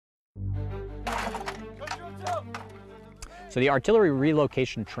So the Artillery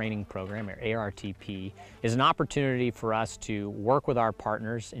Relocation Training Program, or ARTP, is an opportunity for us to work with our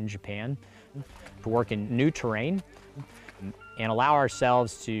partners in Japan, to work in new terrain, and allow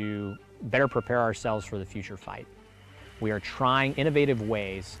ourselves to better prepare ourselves for the future fight. We are trying innovative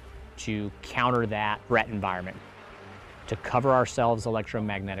ways to counter that threat environment, to cover ourselves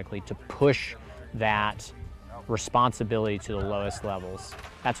electromagnetically, to push that responsibility to the lowest levels.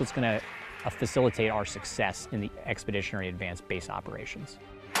 That's what's going to facilitate our success in the Expeditionary Advanced Base Operations.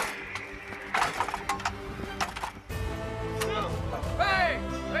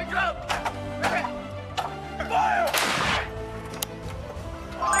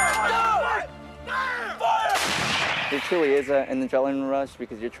 It truly is an adrenaline rush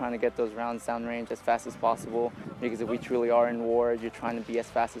because you're trying to get those rounds downrange as fast as possible, because if we truly are in war, you're trying to be as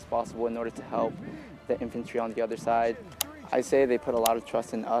fast as possible in order to help the infantry on the other side. I say they put a lot of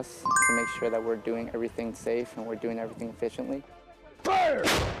trust in us to make sure that we're doing everything safe and we're doing everything efficiently. Fire!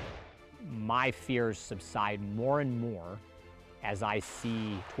 My fears subside more and more as I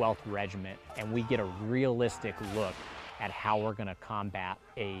see 12th Regiment and we get a realistic look at how we're going to combat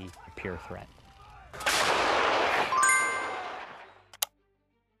a peer threat.